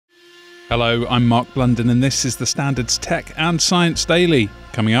Hello, I'm Mark Blunden and this is the Standards Tech and Science Daily.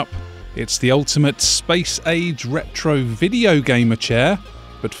 Coming up, it's the ultimate space-age retro video gamer chair.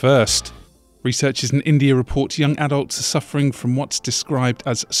 But first, researchers in India report young adults are suffering from what's described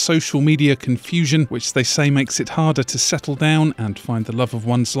as social media confusion, which they say makes it harder to settle down and find the love of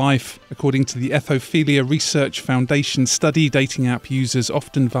one's life. According to the Ethophilia Research Foundation study, dating app users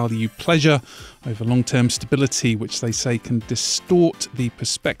often value pleasure over long-term stability, which they say can distort the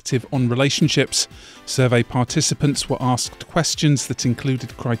perspective on relationships. Survey participants were asked questions that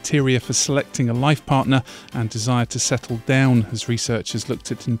included criteria for selecting a life partner and desire to settle down, as researchers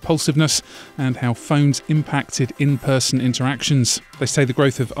looked at impulsiveness and how phones impacted in-person interactions. They say the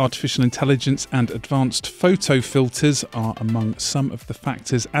growth of artificial intelligence and advanced photo filters are among some of the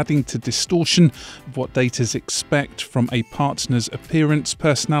factors adding to distortion of what daters expect from a partner's appearance,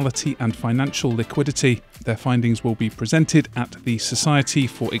 personality and financial liquidity. Their findings will be presented at the Society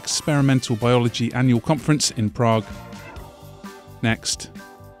for Experimental Biology annual conference in Prague. Next,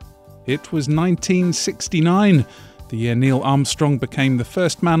 it was 1969, the year Neil Armstrong became the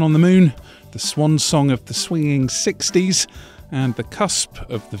first man on the moon, the swan song of the swinging 60s, and the cusp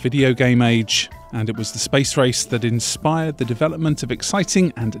of the video game age. And it was the space race that inspired the development of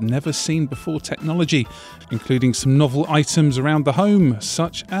exciting and never-seen-before technology, including some novel items around the home,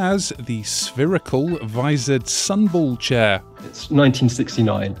 such as the spherical visored sunball chair. It's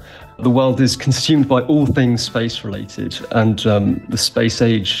 1969. The world is consumed by all things space-related, and the space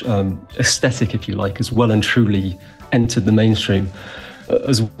age aesthetic, if you like, has well and truly entered the mainstream,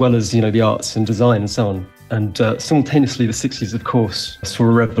 as well as, the arts and design and so on. And simultaneously, the 60s, of course, saw a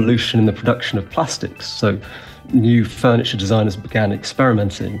revolution in the production of plastics. So new furniture designers began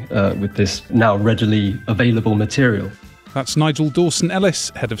experimenting with this now readily available material. That's Nigel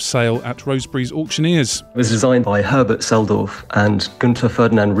Dawson-Ellis, head of sale at Rosebery's Auctioneers. It was designed by Herbert Seldorf and Günther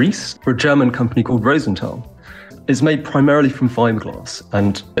Ferdinand Ries for a German company called Rosenthal. It's made primarily from fiberglass,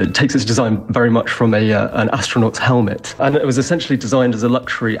 and it takes its design very much from an astronaut's helmet. And it was essentially designed as a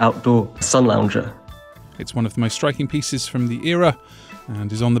luxury outdoor sun lounger. It's one of the most striking pieces from the era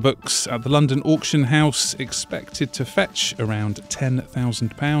and is on the books at the London auction house, expected to fetch around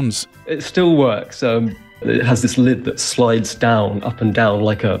 £10,000. It still works. It has this lid that slides down, up and down,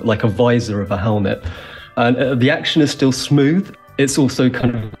 like a visor of a helmet. And the action is still smooth. It's also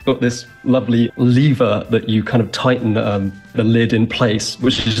kind of got this lovely lever that you kind of tighten the lid in place,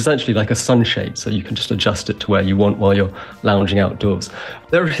 which is essentially like a sunshade, so you can just adjust it to where you want while you're lounging outdoors.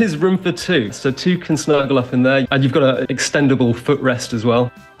 There is room for two, so two can snuggle up in there, and you've got an extendable footrest as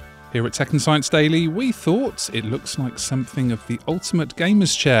well. Here at Tech and Science Daily, we thought it looks like something of the ultimate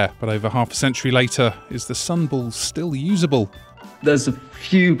gamer's chair, but over half a century later, is the sunball still usable? There's a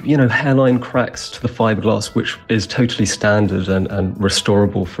few, hairline cracks to the fiberglass, which is totally standard and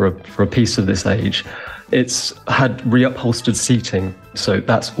restorable for a piece of this age. It's had reupholstered seating, so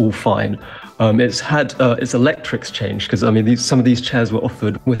that's all fine. It's had its electrics changed, because some of these chairs were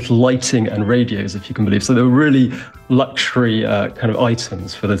offered with lighting and radios, if you can believe. So they were really luxury kind of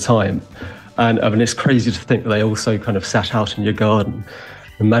items for the time. And it's crazy to think that they also kind of sat out in your garden.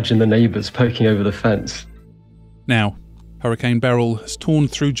 Imagine the neighbours poking over the fence. Now, Hurricane Beryl has torn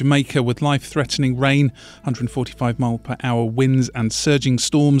through Jamaica with life-threatening rain, 145-mile-per-hour winds and surging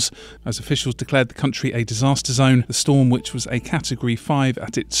storms, as officials declared the country a disaster zone. The storm, which was a Category 5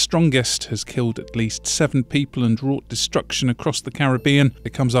 at its strongest, has killed at least 7 people and wrought destruction across the Caribbean.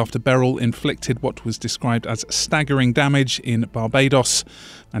 It comes after Beryl inflicted what was described as staggering damage in Barbados.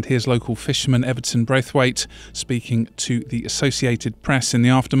 And here's local fisherman Everton Braithwaite speaking to the Associated Press in the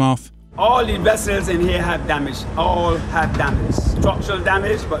aftermath. All the vessels in here have damage, all have damage, structural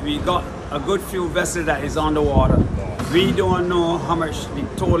damage, but we got a good few vessels that is on the water. We don't know how much the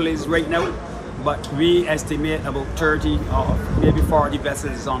total is right now, but we estimate about 30 or maybe 40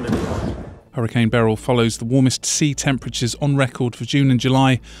 vessels on the water. Hurricane Beryl follows the warmest sea temperatures on record for June and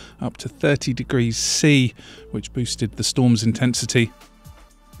July, up to 30 degrees C, which boosted the storm's intensity.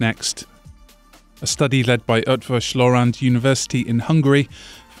 Next, a study led by Eötvös Loránd University in Hungary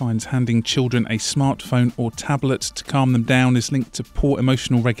finds handing children a smartphone or tablet to calm them down is linked to poor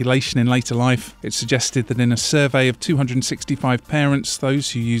emotional regulation in later life. It suggested that in a survey of 265 parents, those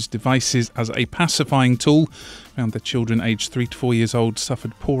who used devices as a pacifying tool found that children aged 3 to 4 years old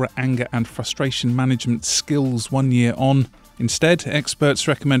suffered poorer anger and frustration management skills 1 year on. Instead, experts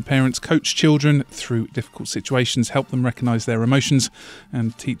recommend parents coach children through difficult situations, help them recognise their emotions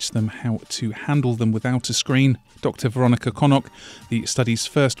and teach them how to handle them without a screen. Dr. Veronica Konok, the study's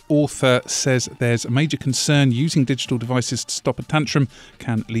first author, says there's a major concern using digital devices to stop a tantrum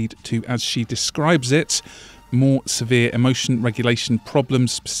can lead to, as she describes it, more severe emotion regulation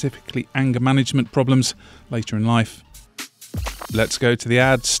problems, specifically anger management problems, later in life. Let's go to the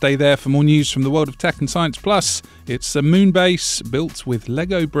ads. Stay there for more news from the world of tech and science. Plus, it's a Moonbase built with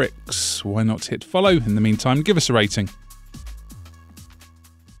Lego bricks. Why not hit follow? In the meantime, give us a rating.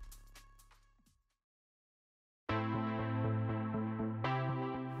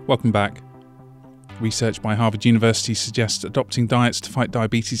 Welcome back. Research by Harvard University suggests adopting diets to fight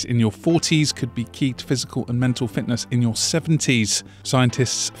diabetes in your 40s could be key to physical and mental fitness in your 70s.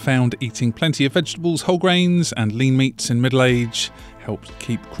 Scientists found eating plenty of vegetables, whole grains, and lean meats in middle age helped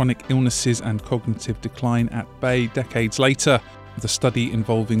keep chronic illnesses and cognitive decline at bay decades later. The study,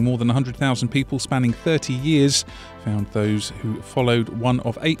 involving more than 100,000 people spanning 30 years, found those who followed one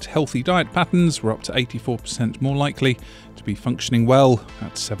of 8 healthy diet patterns were up to 84% more likely to be functioning well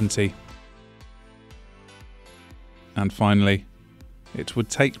at 70. And finally, it would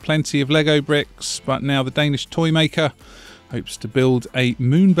take plenty of Lego bricks, but now the Danish toy maker hopes to build a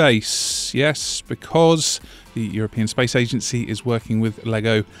Moonbase. Yes, because the European Space Agency is working with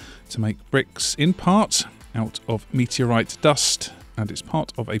Lego to make bricks in part out of meteorite dust, and it's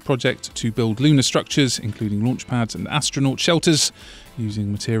part of a project to build lunar structures, including launch pads and astronaut shelters,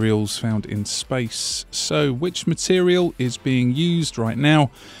 using materials found in space. So which material is being used right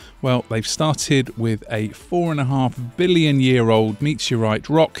now? Well, they've started with a 4.5 billion year old meteorite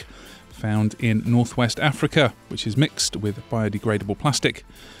rock found in northwest Africa, which is mixed with biodegradable plastic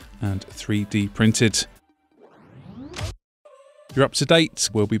and 3D printed. You're up to date.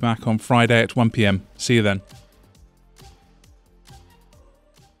 We'll be back on Friday at 1 p.m. See you then.